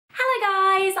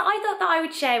guys, I thought that I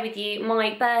would share with you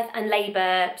my birth and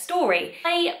labour story.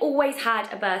 I always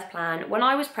had a birth plan. When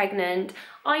I was pregnant,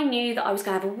 I knew that I was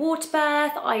going to have a water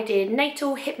birth. I did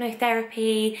natal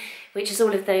hypnotherapy, which is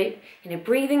all of the,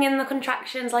 breathing in the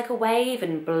contractions like a wave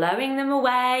and blowing them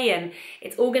away, and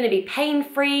it's all going to be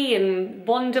pain-free and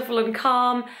wonderful and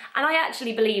calm. And I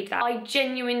actually believed that. I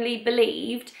genuinely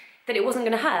believed that it wasn't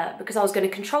going to hurt because I was going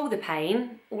to control the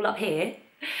pain, all up here.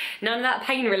 None of that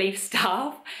pain relief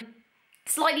stuff.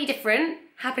 Slightly different,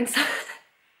 happened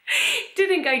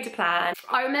didn't go to plan.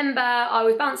 I remember I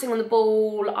was bouncing on the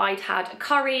ball, I'd had a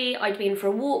curry, I'd been for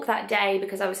a walk that day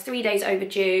because I was 3 days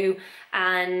overdue,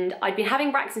 and I'd been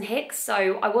having Braxton Hicks,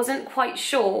 so I wasn't quite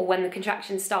sure when the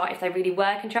contractions start, if they really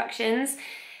were contractions.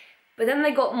 But then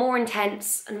they got more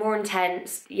intense and more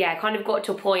intense. Yeah, kind of got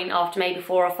to a point after maybe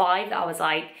 4 or 5 that I was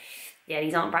like, yeah,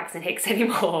 these aren't Braxton Hicks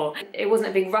anymore. It wasn't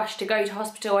a big rush to go to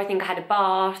hospital. I think I had a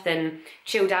bath and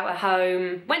chilled out at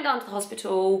home. Went down to the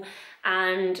hospital,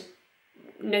 and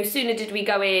no sooner did we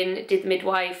go in, did the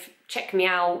midwife check me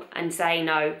out and say,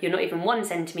 no, you're not even 1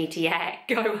 centimetre yet,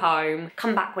 go home,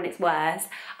 come back when it's worse.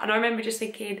 And I remember just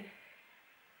thinking,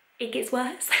 it gets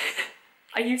worse?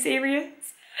 Are you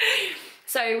serious?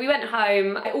 So we went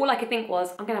home. All I could think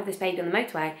was, I'm gonna have this baby on the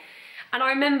motorway. And I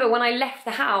remember when I left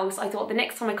the house, I thought the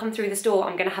next time I come through this door,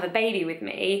 I'm gonna have a baby with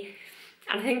me.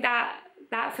 And I think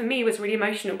that for me was really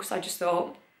emotional, because I just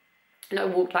thought, and I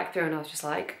walked back through and I was just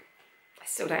like, I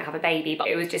still don't have a baby, but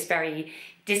it was just very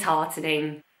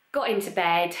disheartening. Got into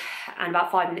bed, and about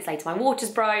 5 minutes later my waters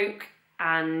broke,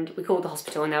 and we called the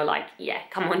hospital and they were like, yeah,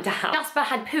 come on down. Jasper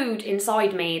had pooed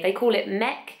inside me. They call it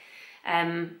Mech.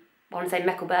 I want to say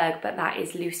Meckelberg, but that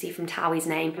is Lucy from Towie's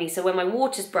name. So when my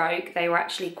waters broke, they were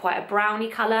actually quite a browny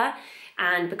colour,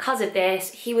 and because of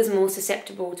this, he was more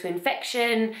susceptible to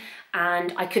infection,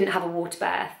 and I couldn't have a water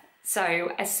birth.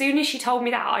 So as soon as she told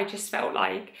me that, I just felt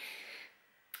like,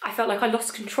 I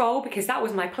lost control, because that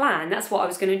was my plan. That's what I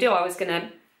was going to do. I was going to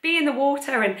be in the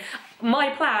water, and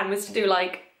my plan was to do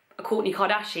like a Kourtney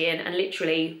Kardashian and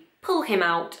literally pull him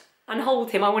out and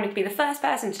hold him. I wanted to be the first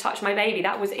person to touch my baby.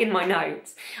 That was in my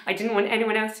notes. I didn't want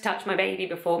anyone else to touch my baby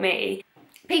before me.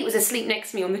 Pete was asleep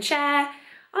next to me on the chair,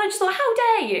 and I just thought, how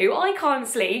dare you? I can't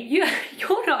sleep.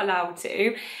 You're not allowed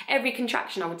to. Every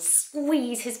contraction I would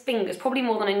squeeze his fingers, probably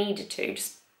more than I needed to,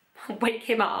 just wake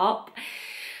him up.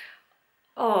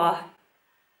 Oh.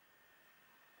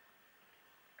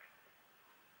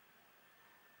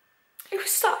 It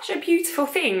was such a beautiful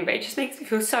thing, but it just makes me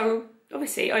feel so,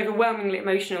 obviously, overwhelmingly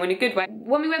emotional in a good way.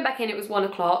 When we went back in, it was 1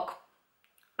 o'clock,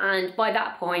 and by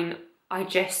that point, I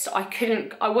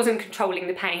wasn't controlling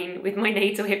the pain with my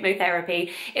natal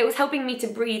hypnotherapy. It was helping me to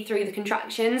breathe through the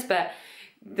contractions, but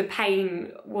the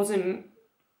pain wasn't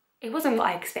what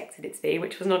I expected it to be,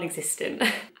 which was non-existent.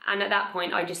 And at that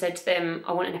point, I just said to them,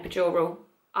 I want an epidural.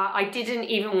 I didn't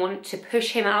even want to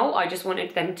push him out. I just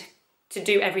wanted them to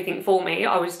do everything for me.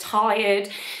 I was tired,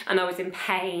 and I was in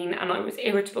pain, and I was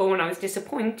irritable, and I was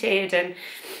disappointed, and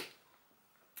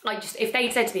if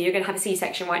they'd said to me, you're gonna have a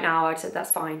C-section right now, I'd said,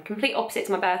 that's fine. Complete opposite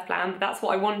to my birth plan, but that's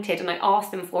what I wanted, and I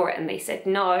asked them for it, and they said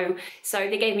no. So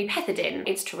they gave me pethidine.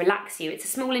 It's to relax you. It's a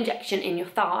small injection in your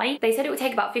thigh. They said it would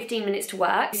take about 15 minutes to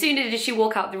work. As soon as she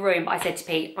walked out the room, I said to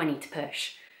Pete, I need to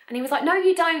push. And he was like, no,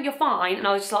 you don't, you're fine. And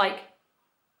I was just like,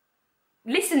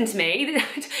 listen to me.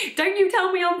 Don't you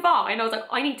tell me I'm fine. I was like,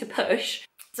 I need to push.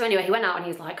 So anyway, he went out and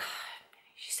he was like,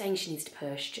 she's saying she needs to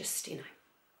push, just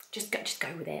go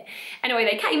with it. Anyway,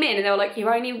 they came in and they were like,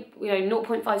 you're only,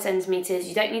 0.5 centimetres,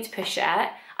 you don't need to push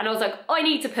yet. And I was like, I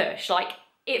need to push. Like,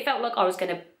 it felt like I was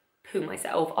gonna poo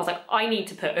myself. I was like, I need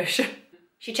to push.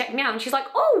 She checked me out and she's like,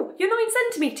 oh, you're 9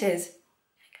 centimetres.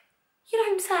 You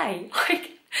don't say.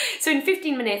 Like, so in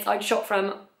 15 minutes, I'd shot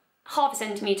from 0.5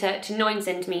 centimetre to 9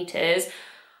 centimetres.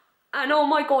 And oh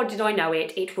my God, did I know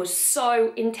it. It was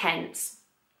so intense.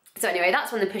 So anyway,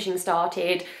 that's when the pushing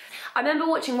started. I remember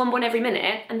watching One Born Every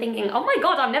Minute and thinking, oh my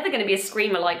God, I'm never going to be a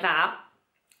screamer like that.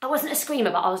 I wasn't a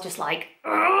screamer, but I was just like,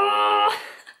 ugh.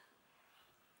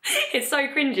 It's so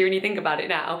cringy when you think about it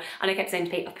now. And I kept saying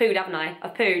to Pete, I've pooed, haven't I?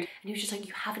 I've pooed. And he was just like,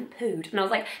 you haven't pooed. And I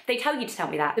was like, they tell you to tell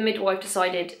me that. The midwife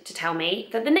decided to tell me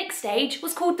that the next stage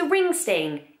was called the ring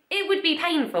sting. It would be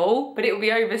painful, but it would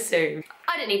be over soon.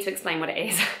 I don't need to explain what it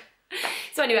is.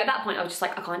 So anyway, at that point, I was just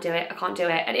like, I can't do it, I can't do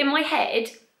it. And in my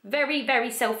head, very,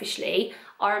 very selfishly,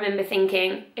 I remember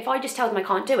thinking, if I just tell them I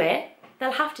can't do it,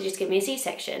 they'll have to just give me a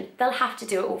C-section. They'll have to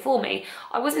do it all for me.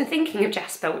 I wasn't thinking of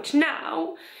Jasper, which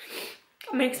now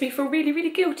makes me feel really,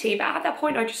 really guilty. But at that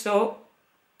point, I just thought,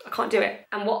 I can't do it.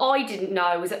 And what I didn't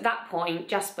know was at that point,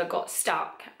 Jasper got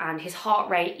stuck and his heart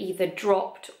rate either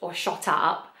dropped or shot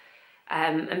up.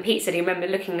 And Pete said he remember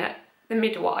looking at the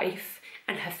midwife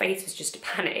and her face was just a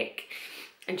panic,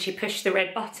 and she pushed the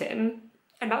red button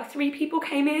and about 3 people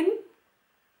came in,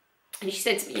 and she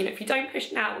said to me, you know, if you don't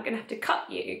push now, we're gonna have to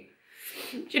cut you.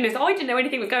 You know, so I didn't know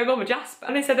anything was going on with Jasper,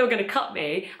 and they said they were gonna cut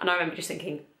me, and I remember just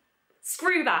thinking,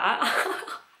 screw that.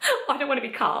 I don't want to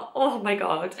be cut. Oh my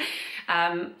God.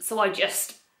 So I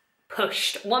just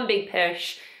pushed, one big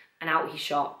push, and out he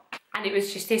shot. And it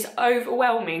was just this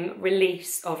overwhelming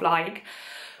release of like,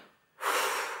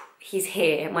 he's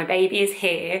here, my baby is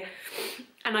here.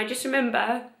 And I just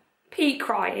remember Pete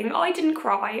crying. I didn't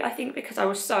cry, I think because I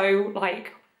was so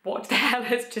like, what the hell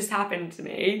has just happened to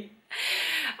me?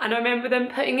 And I remember them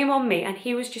putting him on me, and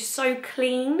he was just so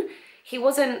clean. He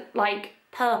wasn't like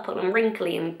purple and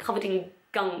wrinkly and covered in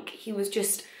gunk. He was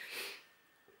just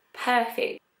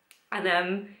perfect.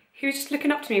 And he was just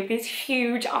looking up to me with these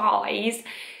huge eyes,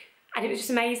 and it was just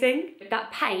amazing.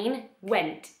 That pain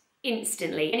went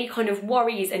instantly. Any kind of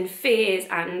worries and fears,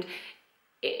 and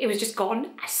it was just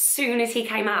gone as soon as he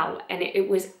came out, and it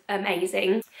was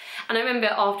amazing. And I remember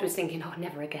afterwards thinking, oh,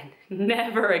 never again,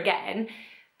 never again.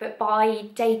 But by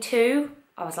day 2,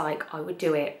 I was like, I would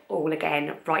do it all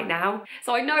again right now.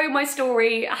 So I know my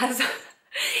story has,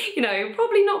 you know,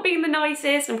 probably not been the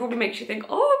nicest and probably makes you think,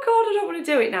 oh God, I don't want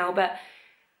to do it now, but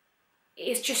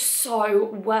it's just so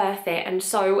worth it and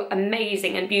so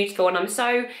amazing and beautiful, and I'm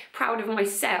so proud of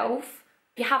myself.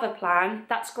 If you have a plan,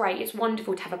 that's great. It's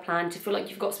wonderful to have a plan, to feel like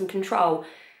you've got some control.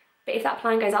 But if that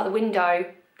plan goes out the window,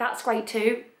 that's great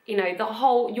too. You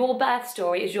know, your birth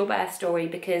story is your birth story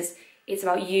because it's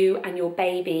about you and your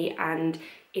baby, and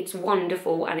it's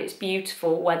wonderful and it's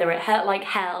beautiful, whether it hurt like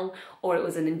hell or it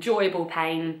was an enjoyable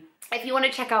pain. If you want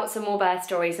to check out some more birth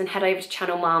stories, then head over to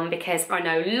Channel Mum, because I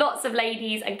know lots of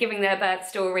ladies are giving their birth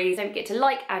stories. Don't forget to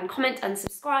like and comment and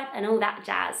subscribe and all that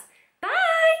jazz.